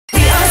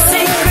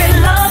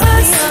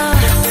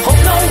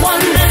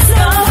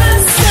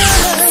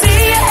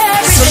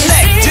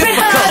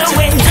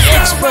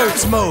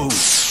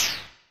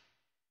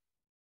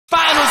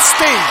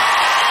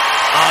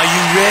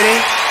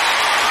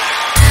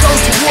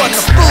Report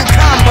the full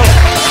combo.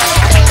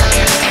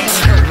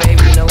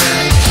 Baby, you know what?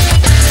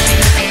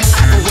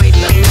 I've been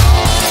waiting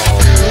alone.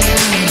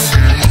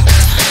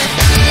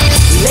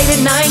 Late at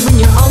night when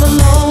you're all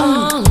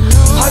alone,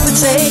 hard to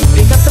say,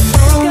 pick up the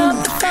phone.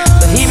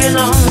 But he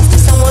belongs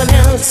to someone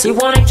else. You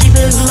wanna keep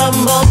his love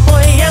all for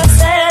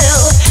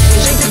yourself.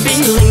 You shake the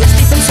feeling that's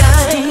deep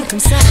inside.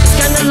 This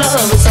kind of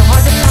love is so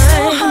hard to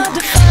find.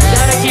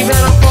 Gotta keep it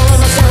all for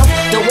myself.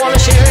 Don't wanna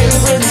share it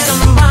with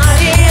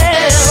somebody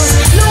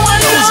else. No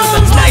one knows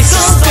what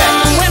goes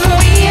on when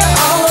we are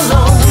all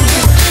alone.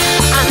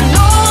 I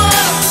know what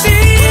I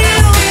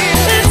feel.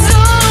 It's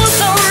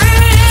so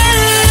real.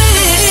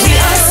 We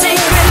are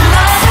sacred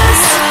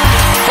lovers,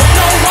 but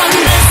no one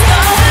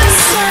discovers.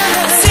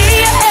 See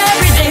you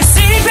every day,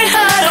 secret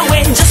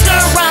hideaway just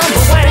around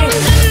the way.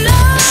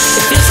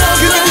 It feels so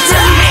good to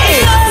me.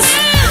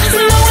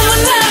 No one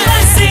will ever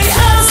see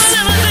us.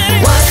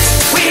 What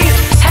we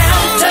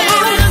have to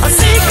do, a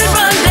secret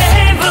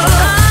rendezvous.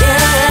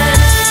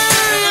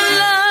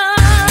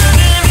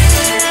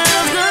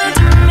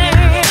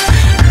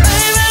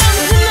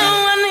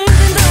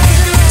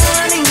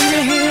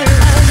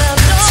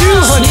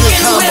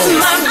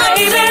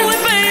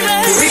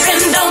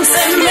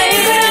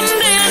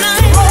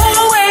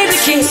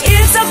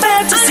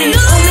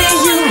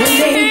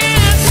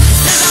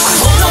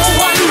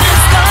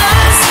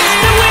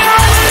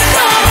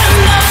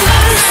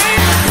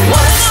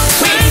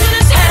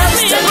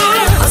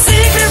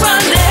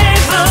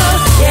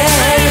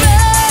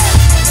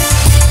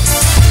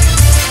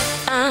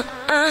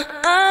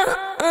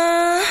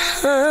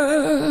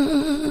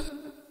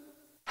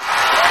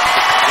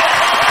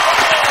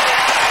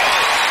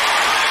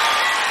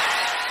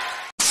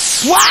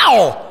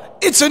 Wow!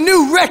 It's a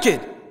new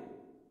record!